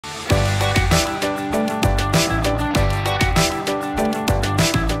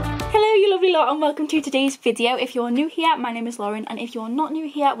lot and welcome to today's video. If you're new here, my name is Lauren, and if you're not new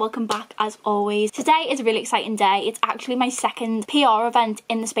here, welcome back as always. Today is a really exciting day. It's actually my second PR event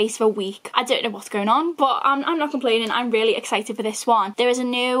in the space of a week. I don't know what's going on, but I'm not complaining. I'm really excited for this one. There is a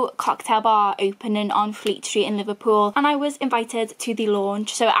new cocktail bar opening on Fleet Street in Liverpool, and I was invited to the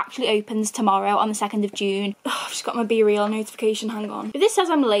launch. So it actually opens tomorrow on the 2nd of June. I've just got my Be Real notification, hang on. If this says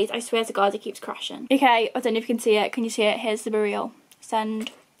I'm late, I swear to God it keeps crashing. Okay, I don't know if you can see it. Can you see it? Here's the Be Real.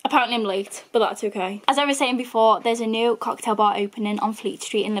 Send. Apparently I'm late, but that's okay. As I was saying before, there's a new cocktail bar opening on Fleet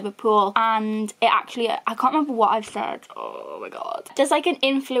Street in Liverpool, and it actually, I can't remember what I've said. Oh my God. There's like an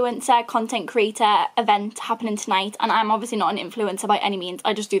influencer, content creator event happening tonight, and I'm obviously not an influencer by any means.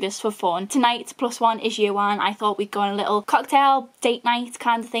 I just do this for fun. Tonight, +1 is Yuan. I thought we'd go on a little cocktail date night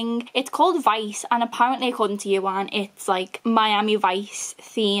kind of thing. It's called Vice, and apparently according to Yuan, it's like Miami Vice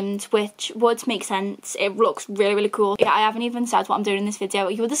themed, which would make sense. It looks really, really cool. Yeah, I haven't even said what I'm doing in this video.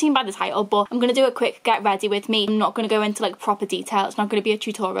 You would have seen by the title, but I'm gonna do a quick get ready with me. I'm not gonna go into like proper detail. It's not gonna be a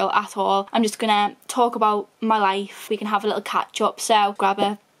tutorial at all. I'm just gonna talk about my life. We can have a little catch up. So grab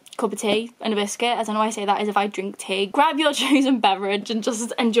a cup of tea and a biscuit. I don't know why I say that as if I drink tea. Grab your chosen beverage and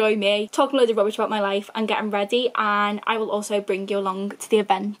just enjoy me talking loads of rubbish about my life and getting ready, and I will also bring you along to the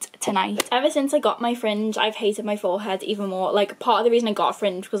event tonight. Ever since I got my fringe, I've hated my forehead even more. Like, part of the reason I got a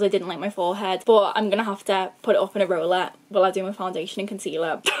fringe because I didn't like my forehead, but I'm gonna have to put it up in a roller while I do my foundation and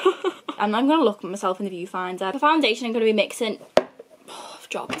concealer. And I'm gonna look at myself in the viewfinder. For foundation, I'm gonna be mixing,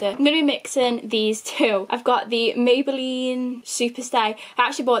 dropped it. I'm gonna be mixing these two. I've got the Maybelline Superstay. I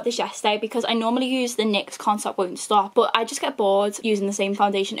actually bought this yesterday because I normally use the NYX Can't Stop Won't Stop, but I just get bored using the same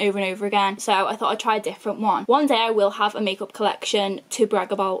foundation over and over again, so I thought I'd try a different one. One day I will have a makeup collection to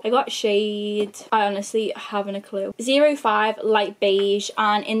brag about. I got shade, I honestly haven't a clue, 05 light beige,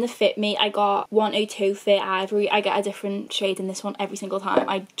 and in the Fit Me I got 102 Fair Ivory. I get a different shade in this one every single time.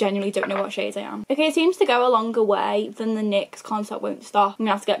 I genuinely don't know what shades I am. Okay, it seems to go a longer way than the NYX Can't Stop Won't Stop. I'm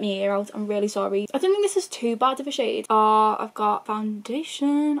gonna have to get my ear out. I'm really sorry. I don't think this is too bad of a shade. I've got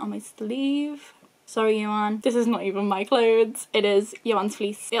foundation on my sleeve. Sorry, Yuan. This is not even my clothes. It is Yuan's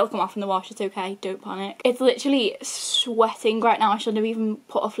fleece. It'll come off in the wash. It's okay. Don't panic. It's literally sweating right now. I shouldn't have even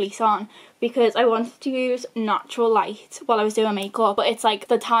put a fleece on because I wanted to use natural light while I was doing makeup, but it's like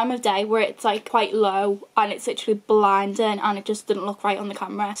the time of day where it's like quite low and it's literally blinding and it just didn't look right on the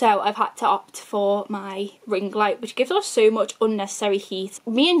camera. So I've had to opt for my ring light, which gives us so much unnecessary heat.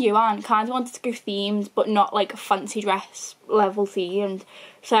 Me and Yuan kind of wanted to go themed, but not like a fancy dress level themed.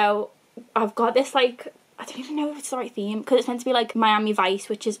 So I've got this, like, I don't even know if it's the right theme because it's meant to be like Miami Vice,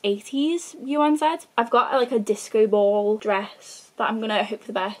 which is 80s, Yuan said. I've got like a disco ball dress that I'm gonna hope for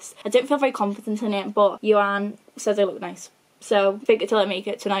the best. I don't feel very confident in it, but Yuan says I look nice. So fake it till I make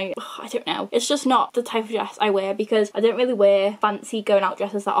it tonight. I don't know. It's just not the type of dress I wear because I don't really wear fancy going out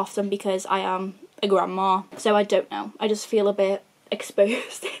dresses that often because I am a grandma. So I don't know. I just feel a bit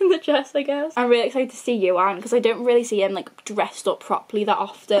exposed in the dress, I guess. I'm really excited to see Yuan because I don't really see him like dressed up properly that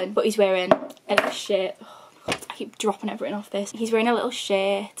often, but he's wearing a little shirt. Oh my God, I keep dropping everything off this. He's wearing a little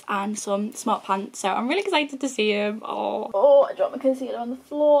shirt and some smart pants, so I'm really excited to see him. Oh, I dropped my concealer on the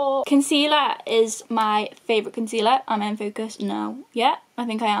floor. Concealer is my favourite concealer. Am I in focus? No. Yeah, I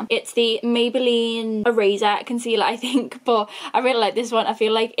think I am. It's the Maybelline Eraser concealer, I think, but I really like this one. I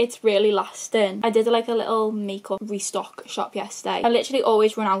feel like it's really lasting. I did like a little makeup restock shop yesterday. I literally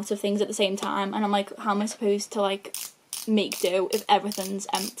always run out of things at the same time, and I'm like, how am I supposed to like make do if everything's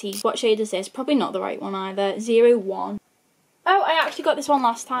empty? What shade is this? Probably not the right one either. 01. Oh, I actually got this one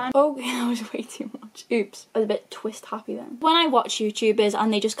last time. Oh, that was way too much. Oops. I was a bit twist happy then. When I watch YouTubers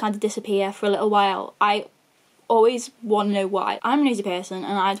and they just kind of disappear for a little while, I always want to know why. I'm a nosy person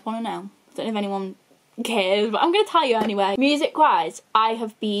and I just want to know. I don't know if anyone cares, but I'm going to tell you anyway. Music wise, I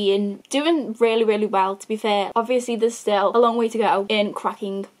have been doing really, really well, to be fair. Obviously there's still a long way to go in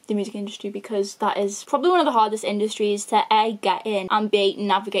cracking the music industry because that is probably one of the hardest industries to A, get in, and B,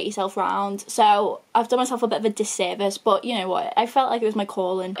 navigate yourself around. So I've done myself a bit of a disservice, but you know what, I felt like it was my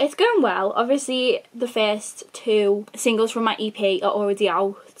calling. It's going well. Obviously the first 2 singles from my EP are already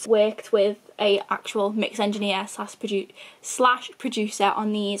out. Worked with a actual mix engineer slash producer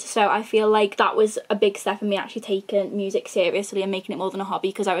on these, so I feel like that was a big step in me actually taking music seriously and making it more than a hobby,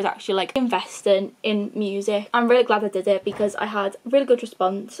 because I was actually like investing in music. I'm really glad I did it because I had a really good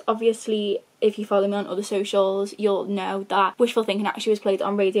response. Obviously if you follow me on other socials, you'll know that Wishful Thinking actually was played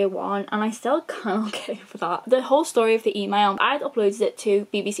on Radio 1, and I still can't get over that. The whole story of the email, I'd uploaded it to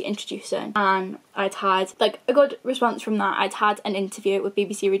BBC Introducing, and I'd had like a good response from that. I'd had an interview with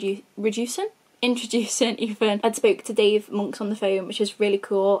BBC Reducing. introducing Ethan. I'd spoke to Dave Monks on the phone, which was really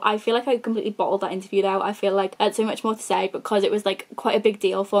cool. I feel like I completely bottled that interview out. I feel like I had so much more to say because it was like quite a big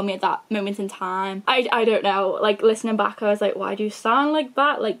deal for me at that moment in time. I don't know, like listening back I was like, why do you sound like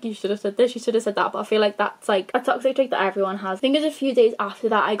that? Like you should have said this, you should have said that. But I feel like that's like a toxic trait that everyone has. I think it was a few days after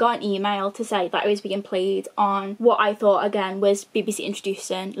that I got an email to say that I was being played on what I thought again was BBC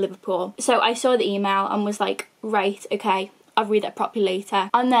introducing Liverpool. So I saw the email and was like, right, okay, I'll read it properly later.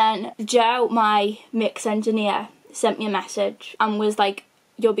 And then Joe, my mix engineer, sent me a message and was like,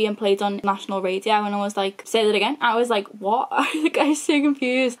 you're being played on national radio. And I was like, say that again. I was like, what? I was so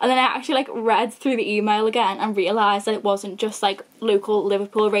confused. And then I actually like read through the email again and realised that it wasn't just like local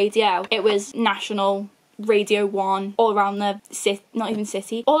Liverpool radio. It was national Radio 1 all around the city, not even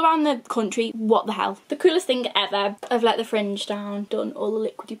city, all around the country. What the hell? The coolest thing ever. I've let the fringe down, done all the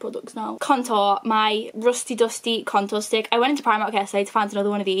liquidy products now. Contour, my rusty dusty contour stick. I went into Primark yesterday to find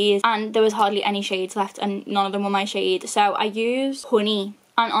another one of these and there was hardly any shades left and none of them were my shade. So I used Honey.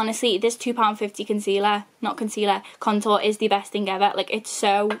 And honestly, this £2.50 contour is the best thing ever. Like, it's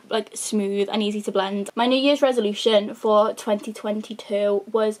so like smooth and easy to blend. My New Year's resolution for 2022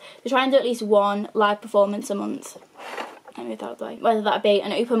 was to try and do at least one live performance a month. I move that out of the way. Whether that be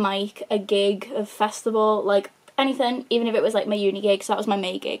an open mic, a gig, a festival, like anything, even if it was like my uni gig, so that was my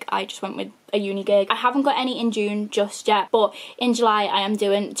May gig. I just went with a uni gig. I haven't got any in June just yet, but in July I am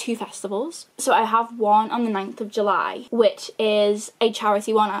doing 2 festivals. So I have one on the 9th of July, which is a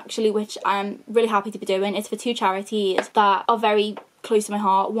charity one actually, which I'm really happy to be doing. It's for 2 charities that are very close to my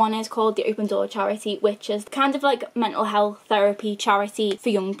heart. One is called the Open Door charity, which is kind of like mental health therapy charity for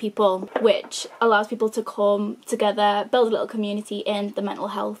young people, which allows people to come together, build a little community in the mental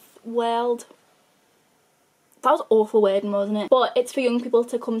health world. That was awful wording, wasn't it? But it's for young people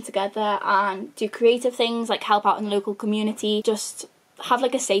to come together and do creative things, like help out in the local community, just have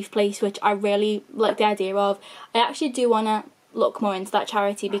like a safe place, which I really like the idea of. I actually do want to look more into that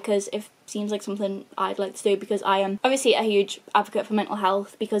charity because it seems like something I'd like to do, because I am obviously a huge advocate for mental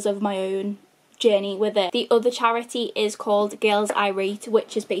health because of my own journey with it. The other charity is called Girls Irate,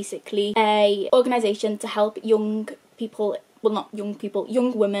 which is basically a organisation to help young people, well not young people,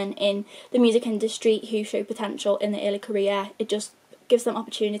 young women in the music industry who show potential in their early career. It just gives them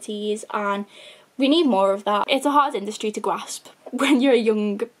opportunities and we need more of that. It's a hard industry to grasp when you're a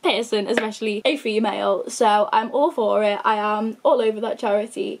young person, especially a female, so I'm all for it. I am all over that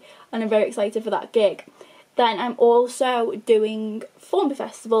charity and I'm very excited for that gig. Then I'm also doing Formby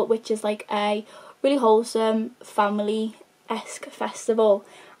Festival, which is like a really wholesome family-esque festival,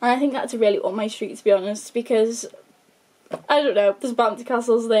 and I think that's really up my street, to be honest, because I don't know, there's bounty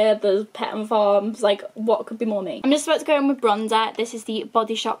castles there, there's pet and farms, like what could be more me? I'm just about to go in with bronzer. This is the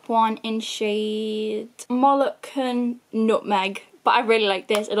Body Shop one in shade Moluccan Nutmeg. But I really like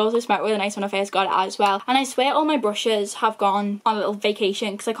this. It also smelled really nice when I first got it as well. And I swear all my brushes have gone on a little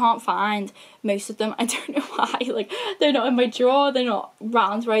vacation because I can't find most of them. I don't know why. Like, they're not in my drawer. They're not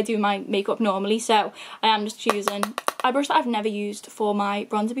round where I do my makeup normally. So I am just choosing a brush that I've never used for my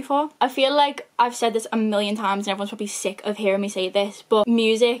bronzer before. I feel like I've said this a million times and everyone's probably sick of hearing me say this, but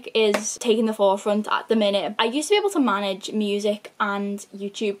music is taking the forefront at the minute. I used to be able to manage music and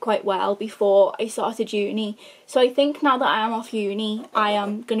YouTube quite well before I started uni. So I think now that I am off uni, I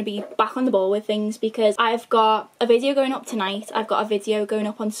am going to be back on the ball with things, because I've got a video going up tonight, I've got a video going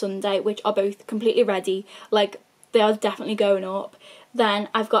up on Sunday, which are both completely ready. Like, they are definitely going up. Then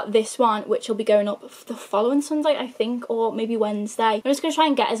I've got this one, which will be going up the following Sunday, I think, or maybe Wednesday. I'm just going to try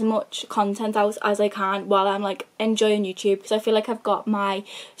and get as much content out as I can while I'm like enjoying YouTube, because I feel like I've got my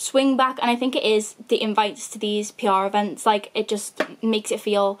swing back, and I think it is the invites to these PR events. Like, it just makes it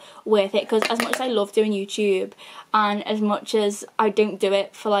feel worth it, because as much as I love doing YouTube and as much as I don't do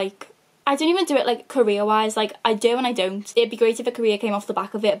it for like, I don't even do it like career wise, like I do and I don't. It'd be great if a career came off the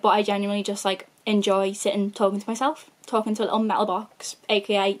back of it, but I genuinely just like enjoy sitting talking to myself, talking to a little metal box,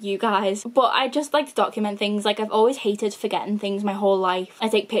 aka you guys. But I just like to document things. Like, I've always hated forgetting things my whole life. I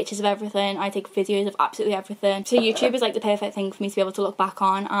take pictures of everything, I take videos of absolutely everything. So YouTube is like the perfect thing for me to be able to look back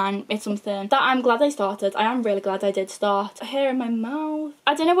on, and it's something that I'm glad I started. I am really glad I did start. Hair in my mouth.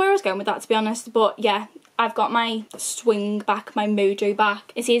 I don't know where I was going with that, to be honest, but yeah. I've got my swing back, my mojo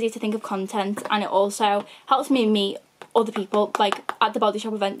back. It's easy to think of content, and it also helps me meet other people. Like at the body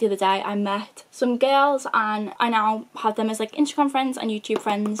shop event the other day, I met some girls and I now have them as like Instagram friends and YouTube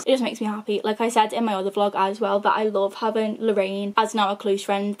friends. It just makes me happy. Like I said in my other vlog as well, that I love having Lorraine as now a close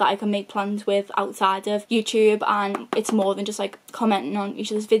friend that I can make plans with outside of YouTube, and it's more than just like commenting on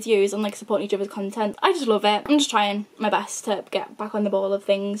each other's videos and like supporting each other's content. I just love it. I'm just trying my best to get back on the ball of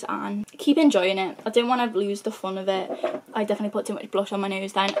things and keep enjoying it. I don't want to lose the fun of it. I definitely put too much blush on my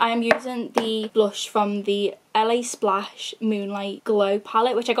nose then. I am using the blush from the LA Splash Moonlight Glow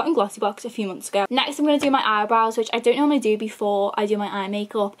palette, which I got in Glossybox a few months ago. Next I'm going to do my eyebrows, which I don't normally do before I do my eye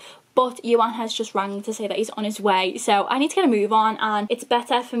makeup, but Yuan has just rang to say that he's on his way, so I need to get a move on, and it's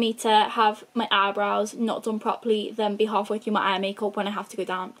better for me to have my eyebrows not done properly than be halfway through my eye makeup when I have to go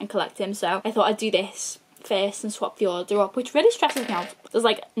down and collect him. So I thought I'd do this first and swap the order up, which really stresses me out. There's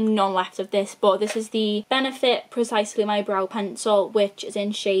like none left of this, but this is the Benefit Precisely My Brow Pencil, which is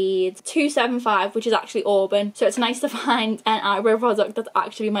in shade 275, which is actually auburn, so it's nice to find an eyebrow product that's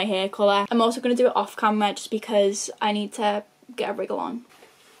actually my hair colour. I'm also going to do it off camera just because I need to get a wriggle on.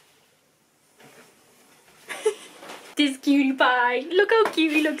 This cutie pie, look how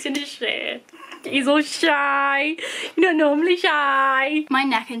cute he looks in his shirt. He's all shy. You're not normally shy. My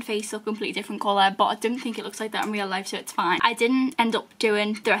neck and face look completely different colour, but I don't think it looks like that in real life, so it's fine. I didn't end up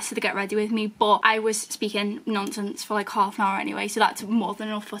doing the rest of the get ready with me, but I was speaking nonsense for like half an hour anyway, so that's more than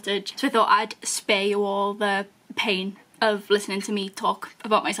enough footage. So I thought I'd spare you all the pain of listening to me talk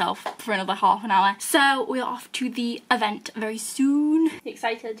about myself for another half an hour. So we're off to the event very soon. You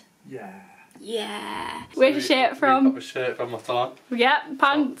excited? Yeah. Yeah. Where's your shirt from? Got my shirt from Matan. Yeah,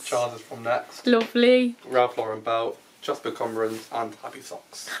 pants. Trousers from Next. Lovely. Ralph Lauren belt, Jasper Cumberland, and Happy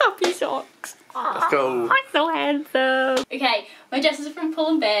Socks. Happy socks. Let's go. I'm so handsome. Okay, my dresses are from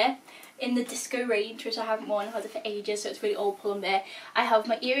Pull & Bear in the disco range, which I haven't worn. I've had it for ages, so it's really old Pull & Bear. I have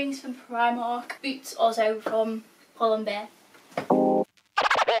my earrings from Primark, boots also from Pull & Bear.